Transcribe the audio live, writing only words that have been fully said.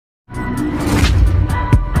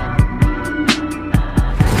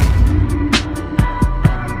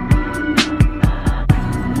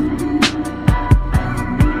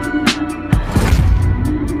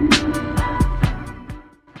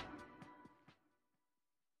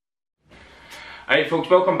Alright folks,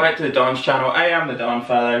 welcome back to the Don's channel. I am the Don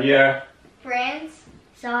Father here. Friends,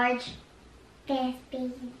 Sarge, Boss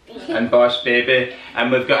Baby. And Boss Baby.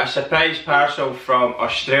 And we've got a surprise parcel from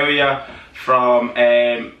Australia from,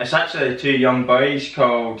 it's actually two young boys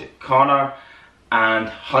called Connor and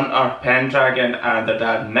Hunter Pendragon and their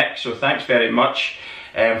dad Nick. So thanks very much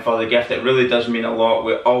for the gift. It really does mean a lot.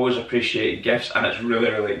 We always appreciate gifts and it's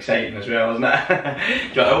really exciting as well, isn't it? Do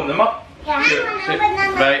you want to open them up? Yeah,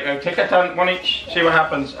 Right, I'll take a turn, one each, see what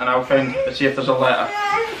happens, and I'll find, let's see if there's a letter.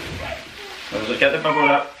 Let's get the bubble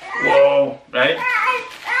up. Whoa, right?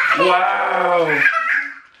 Wow!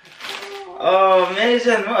 Oh,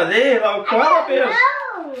 amazing! What are they? Little koala bears?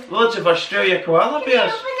 Loads of Australia koala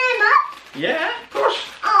bears. Can you open them up? Yeah, of course.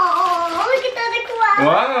 Oh, look at the koala.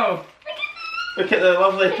 Wow! Look at the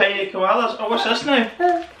lovely tiny koalas. Oh, what's this now?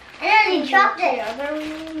 And then you dropped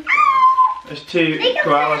it. There's two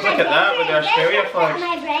koalas. Look at that with the Australia flags.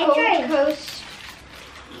 Gold Coast.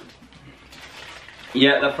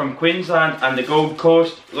 Yeah, they're from Queensland and the Gold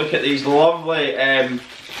Coast. Look at these lovely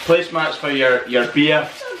placemats for your beer.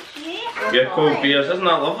 So cute. Your cold beers. Isn't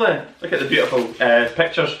that lovely? Look at the beautiful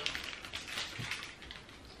pictures.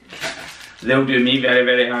 They'll do me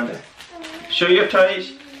very handy. Show your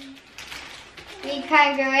toys. The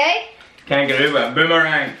kangaroo. Kangaroo with a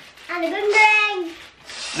boomerang. And a boomerang.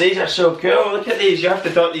 These are so cool. Look at these. You have to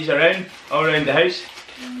dot these around, all around the house.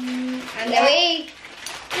 And the wee.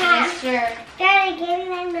 Yes, sir. Daddy, give me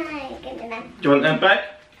my mic. Give me that. Do you want them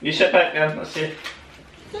back? You sit back then. Let's see.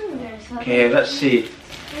 Okay, let's see.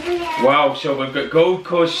 Wow, so we've got Gold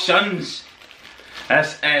Coast Suns.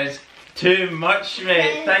 This is too much,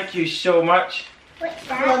 mate. Thank you so much. What's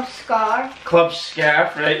that? Club scarf. Club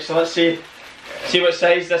scarf, right? So let's see what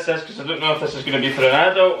size this is, because I don't know if this is going to be for an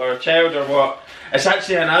adult or a child or what. It's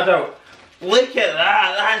actually an adult. Look at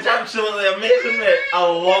that. That's absolutely amazing, mate. I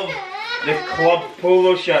love the club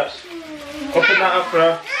polo shirts. Open that up for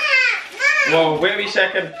her. Whoa, wait a wee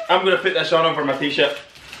second. I'm going to put this on over my t-shirt.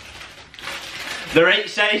 The right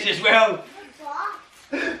size as well.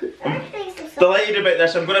 I'm delighted about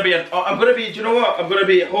this. I'm going to be, do you know what? I'm going to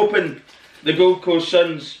be hoping the Gold Coast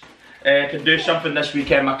Suns can do something this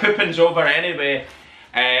weekend. My coupon's over anyway.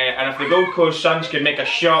 And if the Gold Coast Suns can make a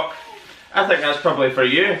shock, I think that's probably for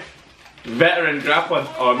you. Veteran grappling.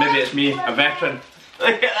 Or maybe it's me, a veteran.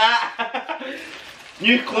 Look at that!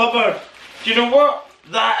 New clubber. Do you know what?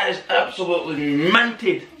 That is absolutely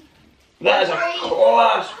minted. That is a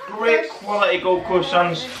class, great quality Gold Coast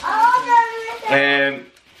Suns.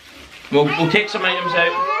 We'll take some items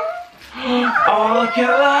out. Oh, look at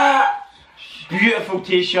that! Beautiful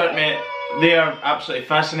t-shirt, mate. They are absolutely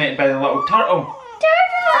fascinated by the little turtle.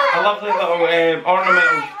 A lovely little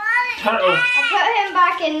ornamental turtle. I'll put him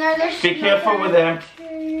back in there. Be careful with them.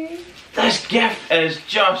 This gift is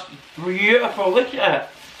just beautiful. Look at it.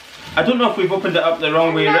 I don't know if we've opened it up the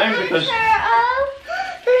wrong way around because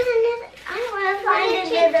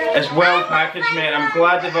it's well packaged, mate. I'm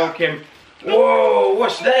glad they've all came. Whoa,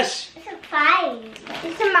 what's this? It's a prize.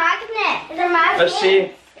 It's a magnet. It's a magnet. Let's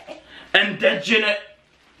see. Indigenous.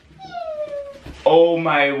 Oh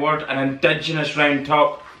my word, an indigenous round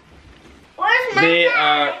top. Where's my They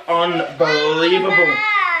hat? are unbelievable.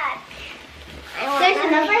 There's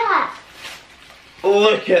another hat.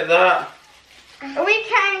 Look at that. Are we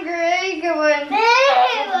kangaroo going?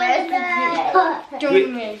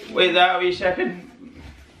 Wait that a wee second.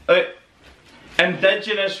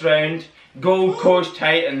 Indigenous round, Gold Coast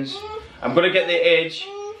Titans. I'm going to get the edge.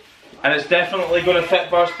 And it's definitely going to fit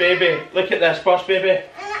Boss Baby. Look at this, Boss Baby.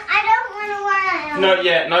 I don't want to wear it. Not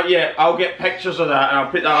yet, not yet. I'll get pictures of that and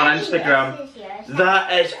I'll put that on Instagram.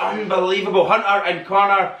 That is unbelievable. Hunter and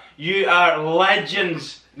Connor, you are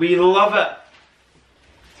legends. We love it.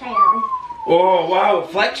 Oh wow,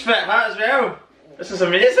 Flex Fit hat as well. This is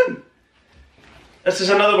amazing. This is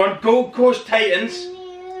another one, Gold Coast Titans.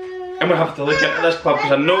 I'm going to have to look into this club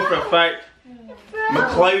because I know for a fact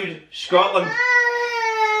McLeod, Scotland.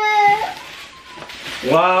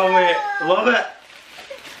 Wow mate, love it.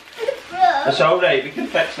 It's alright, we can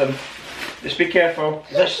fix them. Just be careful.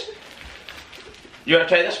 This. You want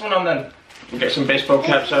to try this one on then? We'll get some baseball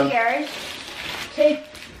caps on. Yours.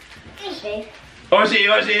 Aussie,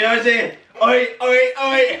 Aussie, Aussie! Oi, oi,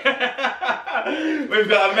 oi! We've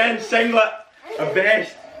got a men's singlet, a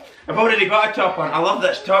vest. I've already got a top on. I love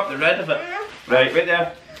this top, the red of it. Right, right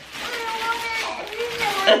there.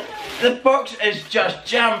 The box is just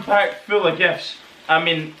jam-packed full of gifts. I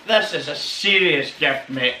mean, this is a serious gift,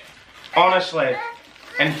 mate. Honestly,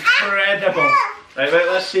 incredible. Right,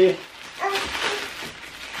 let's see.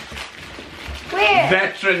 Where?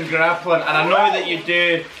 Veteran grappling, and I know that you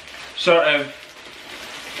do sort of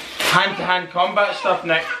hand-to-hand combat stuff,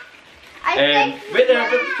 Nick. I think wait there,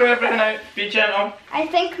 don't throw everything out. Be gentle. I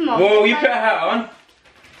think Mum. Whoa, would you like, put a hat on.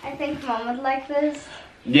 I think Mum would like this.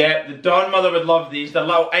 Yeah, the Dawn mother would love these. They're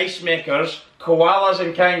little ice makers. Koalas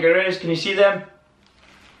and kangaroos. Can you see them?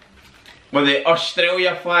 With the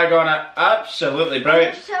Australia flag on it. Absolutely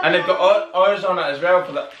brilliant. So and they've got Oz on it as well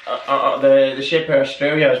for the shape of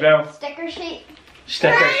Australia as well. Sticker sheet.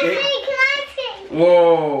 Sticker sheet.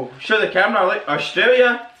 Whoa, show the camera, look.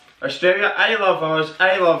 Australia, Australia, I love Oz,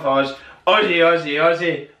 I love Oz. Aussie, Aussie,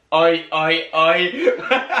 Aussie. Oi, oi, oi.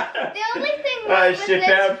 The only thing wrong with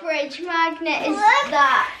this fridge magnet is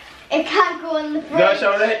that it can't go in the fridge. That's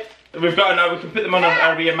alright. We've got another, we can put them on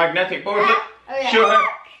a magnetic board. Look. Oh, yeah. Show her.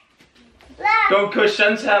 Gold Coast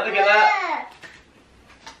sunset, look at that.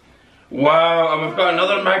 Wow, and we've got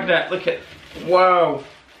another magnet, look at, wow.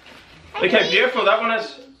 Look how beautiful that one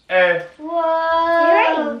is.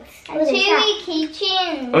 Whoa! Two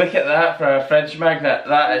keychains. Look at that for a fridge magnet.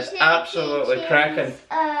 That is absolutely cracking.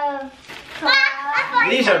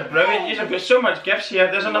 These are brilliant. These have got so much gifts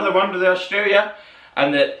here. There's another one with the Australia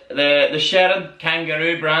and the Sharon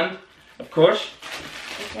kangaroo brand, of course.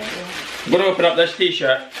 I'm going to open up this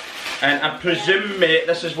t-shirt, and I presume, mate,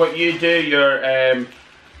 this is what you do.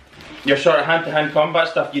 Your sort of hand-to-hand combat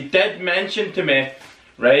stuff. You did mention to me,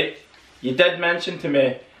 right? You did mention to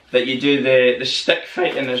me that you do the stick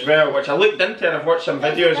fighting as well, which I looked into and I've watched some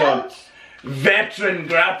videos on. Veteran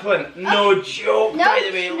grappling, no joke, by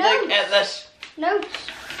the way, look at this. Notes.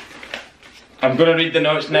 I'm going to read the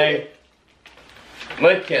notes now.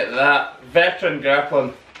 Look at that, veteran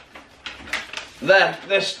grappling.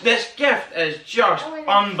 This gift is just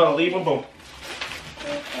unbelievable.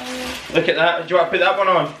 Look at that, do you want to put that one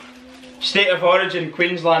on? State of Origin,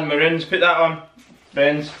 Queensland Maroons, put that on,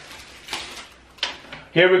 friends.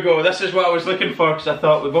 Here we go, this is what I was looking for because I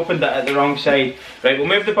thought we've opened it at the wrong side. Right, we'll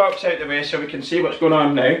move the box out of the way so we can see what's going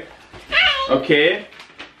on now. Okay.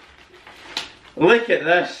 Look at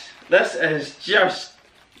this. This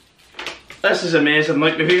is amazing.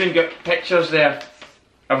 Look, we've even got pictures there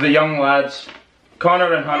of the young lads.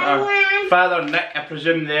 Connor and Hunter. Father Nick, I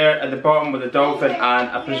presume there at the bottom with the dolphin, and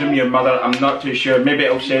I presume your mother, I'm not too sure. Maybe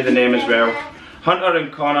it'll say the name as well. Hunter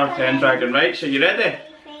and Connor Pendragon, right? So you ready?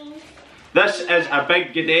 This is a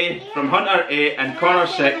big good day from Hunter 8 and Connor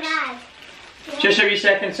 6. Just a wee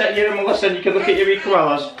second, sit here and we'll listen, you can look at your wee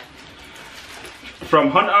koalas.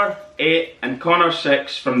 From Hunter 8 and Connor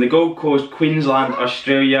 6 from the Gold Coast, Queensland,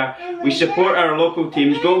 Australia. We support our local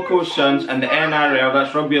teams, Gold Coast Suns and the NRL,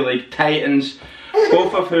 that's Rugby League Titans,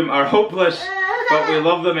 both of whom are hopeless, but we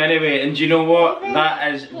love them anyway. And do you know what?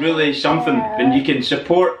 That is really something when you can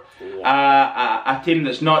support a team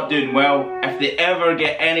that's not doing well. If they ever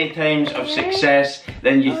get any times of success,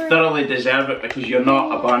 then you thoroughly deserve it because you're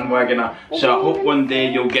not a bandwagoner. So I hope one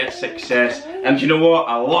day you'll get success. And do you know what?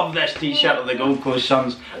 I love this t-shirt of the Gold Coast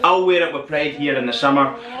Suns. I'll wear it with pride here in the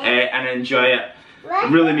summer and enjoy it.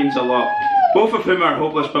 It really means a lot. Both of whom are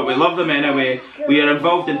hopeless, but we love them anyway. We are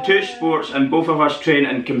involved in 2 sports and both of us train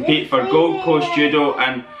and compete for Gold Coast Judo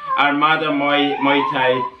and Armagh Muay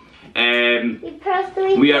Thai.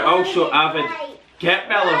 We are also avid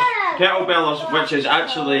kettlebellers, which is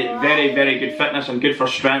actually very, very good fitness and good for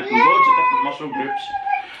strength and loads of different muscle groups.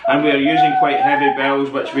 And we are using quite heavy bells,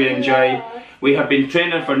 which we enjoy. We have been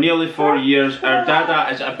training for nearly 4 years. Our dada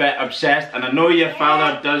is a bit obsessed, and I know your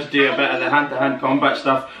father does do a bit of the hand-to-hand combat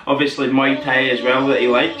stuff, obviously Muay Thai as well that he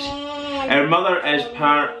likes. Our mother is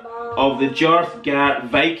part of the Jorth Gar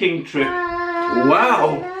Viking troop.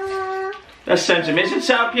 Wow! This sounds amazing.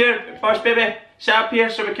 Sit up here, boss baby. Sit up here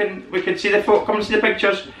so we can see the folk. Come and see the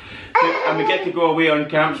pictures. And we get to go away on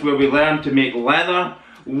camps where we learn to make leather,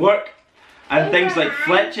 work, and things like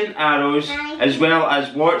fletching arrows, as well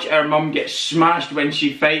as watch our mum get smashed when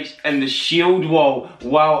she fights in the shield wall.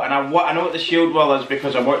 Wow! And I know what the shield wall is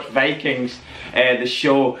because I watched Vikings, the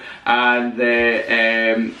show, and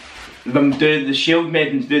them doing the shield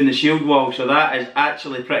maidens doing the shield wall. So that is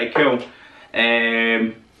actually pretty cool.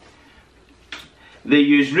 They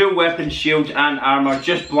use real weapons, shields and armour,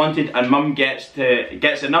 just blunted, and mum gets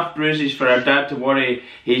enough bruises for her dad to worry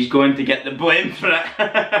he's going to get the blame for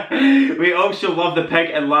it. We also love the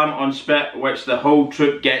pig and lamb on spit, which the whole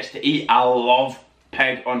troop gets to eat. I love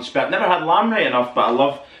pig on spit. Never had lamb right enough, but I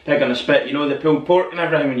love pig on a spit. You know the pulled pork and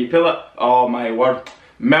everything when you pull it? Oh my word.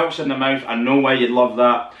 Melts in the mouth. I know why you'd love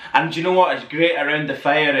that. And do you know what? It's great around the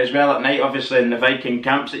fire as well at night, obviously, in the Viking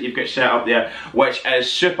camps that you've got set up there, which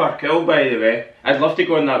is super cool, by the way. I'd love to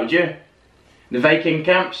go on that, would you? The Viking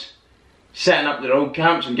camps? Setting up their old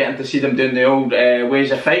camps and getting to see them doing the old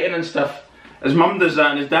ways of fighting and stuff. His mum does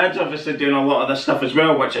that, and his dad's obviously doing a lot of this stuff as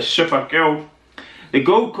well, which is super cool. The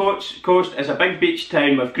Gold Coast is a big beach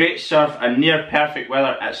town with great surf and near perfect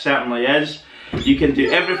weather. It certainly is. You can do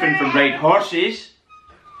everything from ride horses.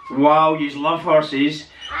 Wow, you love horses.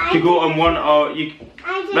 To go on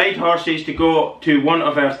ride horses to go to one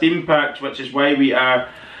of our theme parks, which is why we are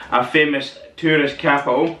a famous tourist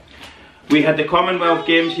capital. We had the Commonwealth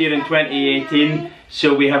Games here in 2018,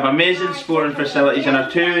 so we have amazing sporting facilities, and our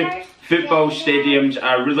 2 football stadiums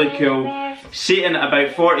are really cool, seating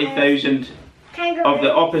about 40,000 of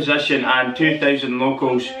the opposition and 2,000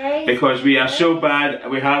 locals, because we are so bad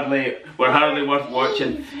we're hardly worth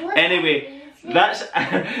watching. Anyway, that's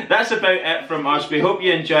about it from us. We hope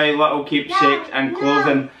you enjoy little keepsakes and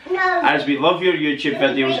clothing, as we love your YouTube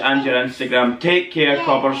videos and your Instagram. Take care,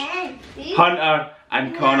 cobbers. Hunter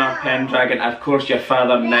and Connor Pendragon, of course your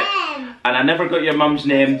father Nick, and I never got your mum's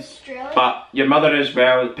name, but your mother as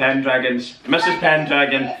well, Pendragons. Mrs.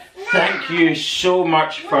 Pendragon, thank you so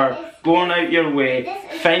much for going out your way,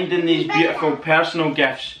 finding these beautiful personal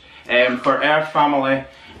gifts for our family.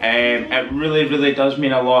 It really does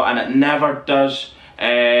mean a lot, and it never does,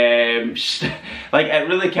 like, it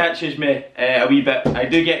really catches me a wee bit. I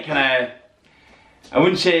do get kind of, I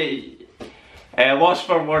wouldn't say lost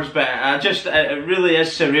for words, but it really is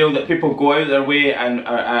surreal that people go out their way and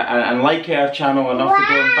like our channel enough to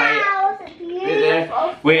go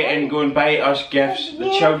and buy us gifts, the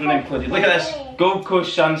children included. Look at this Gold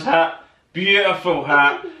Coast Suns hat, beautiful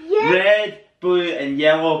hat, red, blue and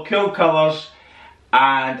yellow, cool colours,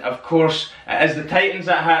 and of course it is the Titans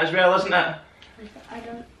that hat as well, isn't it?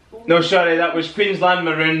 No, sorry, that was Queensland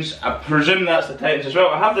Maroons. I presume that's the Titans as well.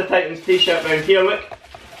 I have the Titans t-shirt round here, look.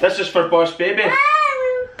 This is for Boss Baby.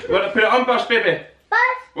 You want to put it on, Boss Baby?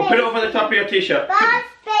 We'll put it over the top of your t-shirt. Boss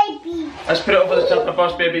Baby. Let's put it over the top of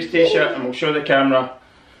Boss Baby's t-shirt and we'll show the camera.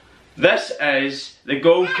 This is the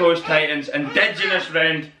Gold Coast Titans Indigenous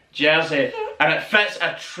Round jersey, and it fits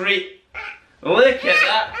a treat. Look at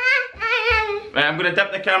that. Right, I'm going to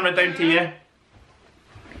dip the camera down to you.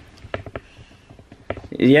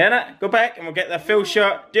 You in it? Go back and we'll get the full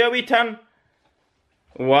shot. Do a wee turn.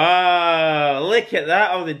 Wow, look at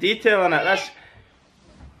that, all the detail in it.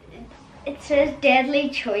 It says Deadly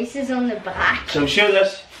Choices on the back. So show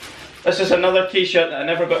this. This is another t-shirt that I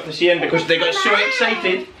never got to see in because they got so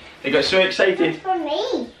excited. They got so excited. It's for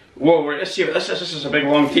me. Whoa, let's see what this is. This is a big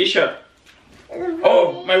long t-shirt.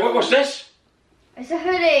 Oh, my, what was this? It's a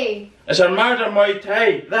hoodie. It's a Armagh Muay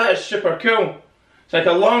Thai. That is super cool. It's like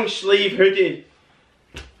a long sleeve hoodie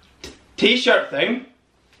t-shirt thing.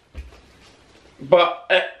 But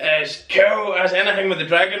it is cool as anything with the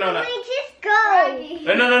dragon on it. Can we just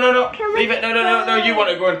go? No. Leave it. No. You want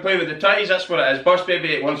to go and play with the ties. That's what it is. Boss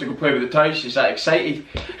Baby wants to go play with the ties. She's that excited.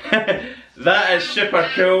 That is super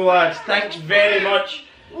cool, lads. Thanks very much.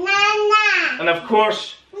 And of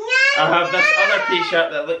course, I have this other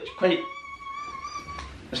t-shirt that looks quite...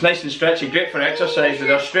 It's nice and stretchy. Great for exercise with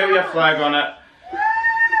the Australia flag on it.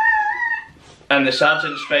 And the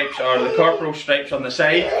sergeant stripes or the corporal stripes on the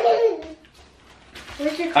side.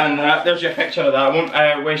 And there's your picture of that.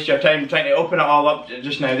 I won't waste your time trying to open it all up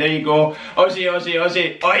just now. There you go.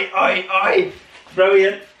 Aussie. Oi.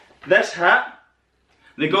 Brilliant. This hat,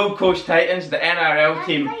 the Gold Coast Titans, the NRL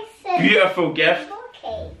team. Beautiful gift.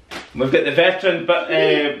 We've got the veteran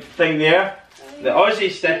thing there. The Aussie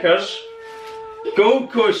stickers. Gold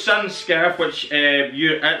Coast Sun scarf, which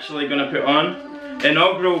you're actually going to put on.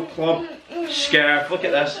 Inaugural club scarf. Look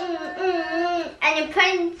at this. And you're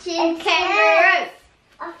punching kangaroo.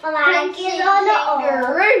 A flag is on the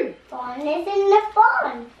kangaroo. Fawn is in the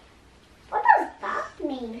fawn. What does that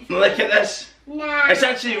mean? Look at this. Nah. It's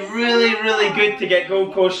actually really good to get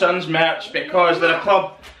Gold Coast Suns merch because they're a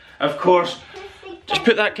club, of course. Just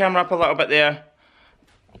put that camera up a little bit there.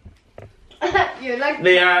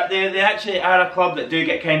 They actually are a club that do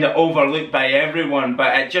get kind of overlooked by everyone,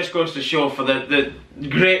 but it just goes to show for the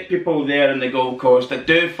great people there in the Gold Coast that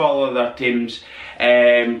do follow their teams,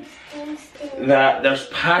 that there's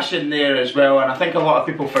passion there as well, and I think a lot of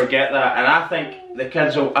people forget that, and I think the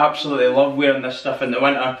kids will absolutely love wearing this stuff in the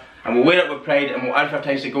winter, and we'll wear it with pride, and we'll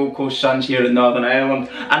advertise the Gold Coast Suns here in Northern Ireland.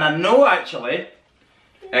 And I know actually,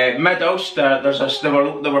 Mid-Ulster,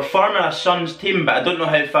 they were forming a Suns team, but I don't know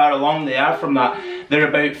how far along they are from that. They're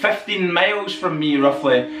about 15 miles from me,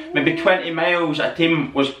 roughly, maybe 20 miles. A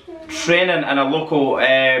team was training in a local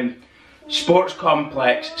sports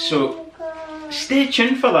complex, so stay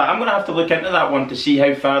tuned for that. I'm going to have to look into that one to see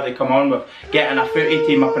how far they come on with getting a footy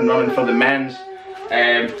team up and running for the men's.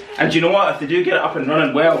 And you know what, if they do get it up and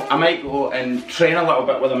running well, I might go and train a little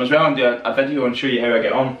bit with them as well and do a video and show you how I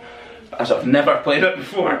get on, as I've never played it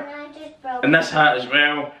before. And this hat as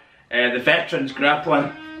well, the veterans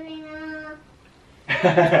grappling.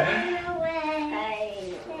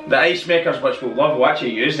 The ice makers, which we'll love, we'll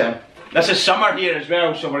actually use them. This is summer here as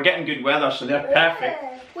well, so we're getting good weather, so they're perfect.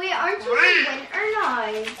 Wait, aren't you in winter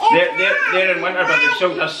now? They're in winter, but they've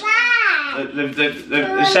sold us.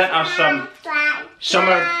 They sent us some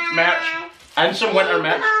summer merch and some winter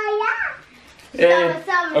merch.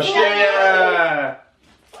 Australia!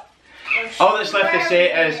 All that's left to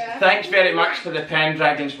say is thanks very much to the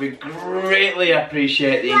Pendragons. We greatly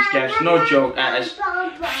appreciate these gifts. No joke, it is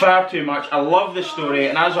far too much. I love the story,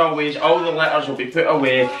 and as always, all the letters will be put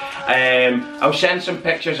away. I'll send some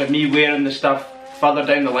pictures of me wearing the stuff further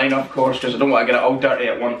down the line, of course, because I don't want to get it all dirty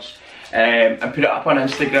at once. And put it up on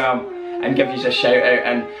Instagram and give you a shout out.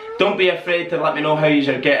 And don't be afraid to let me know how you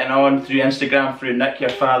are getting on through Instagram, through Nick,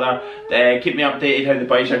 your father. Keep me updated how the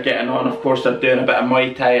boys are getting on. Of course, they're doing a bit of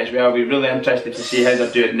Muay Thai as well. We're really interested to see how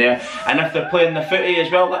they're doing there. And if they're playing the footy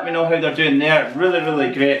as well, let me know how they're doing there. Really,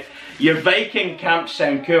 really great. Your Viking camps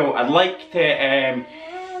sound cool. I'd like to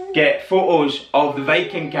get photos of the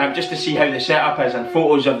Viking camp just to see how the setup is, and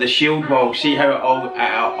photos of the shield wall, see how it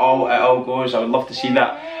all goes. I would love to see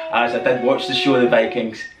that, as I did watch the show The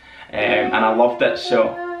Vikings, and I loved it.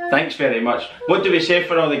 So thanks very much. What do we say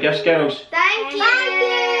for all the gifts, girls? Thank you.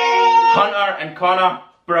 Hunter and Connor,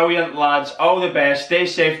 brilliant lads, all the best, stay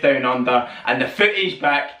safe down under, and the footy's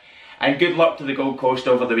back, and good luck to the Gold Coast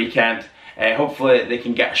over the weekend. Hopefully they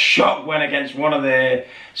can get a shock win against one of the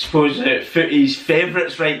supposed footy's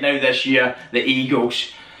favourites right now this year, the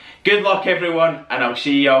Eagles. Good luck everyone, and I'll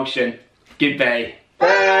see you all soon. Goodbye.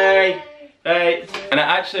 Bye. Bye. And it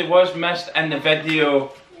actually was missed in the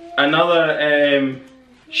video, another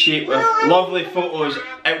sheet with lovely photos.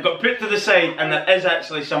 It got put to the side, and there is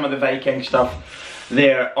actually some of the Viking stuff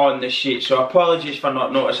there on the sheet, so apologies for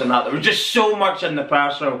not noticing that. There was just so much in the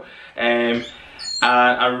parcel, and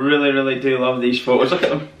I really, really do love these photos. Look at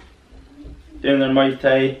them doing their Muay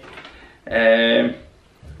Thai,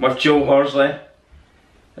 with Joe Horsley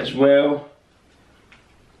as well.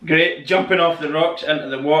 Great, jumping off the rocks into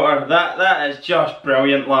the water. That is just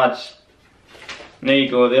brilliant, lads. There you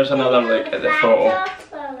go, there's another look at the photo.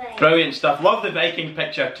 Brilliant stuff. Love the Viking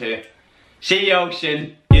picture too. See you all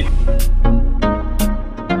soon.